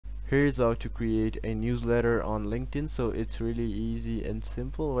Here's how to create a newsletter on LinkedIn. So it's really easy and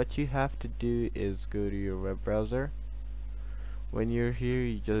simple. What you have to do is go to your web browser. When you're here,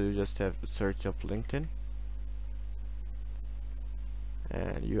 you just have to search up LinkedIn,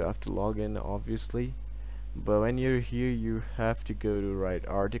 and you have to log in, obviously. But when you're here, you have to go to write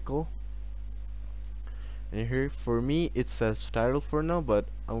article, and here for me it says title for now, but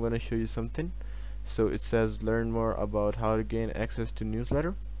I'm gonna show you something. So it says learn more about how to gain access to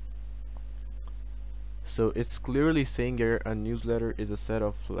newsletter. So it's clearly saying here a newsletter is a set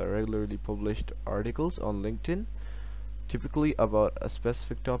of regularly published articles on LinkedIn, typically about a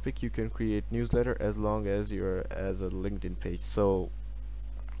specific topic. You can create newsletter as long as you're as a LinkedIn page. So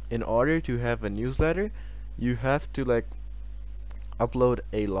in order to have a newsletter, you have to like upload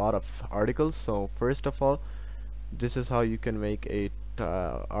a lot of articles. So first of all, this is how you can make a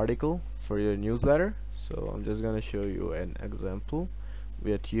article for your newsletter. So I'm just gonna show you an example,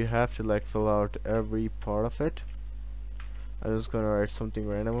 but you have to like fill out every part of it. I'm just gonna write something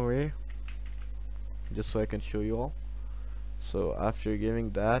random over here just so I can show you all. So after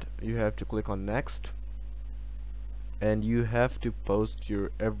giving that, you have to click on next, and you have to post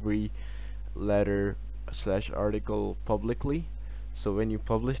your every letter slash article publicly. So when you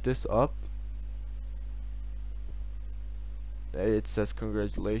publish this up, it says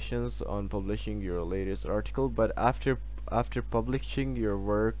congratulations on publishing your latest article. But after publishing your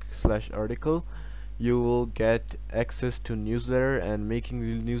work slash article, you will get access to newsletter, and making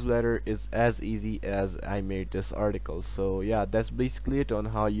the newsletter is as easy as I made this article. So yeah, that's basically it on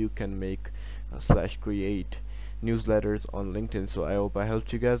how you can make slash create newsletters on LinkedIn. So I hope I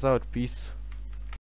helped you guys out. Peace.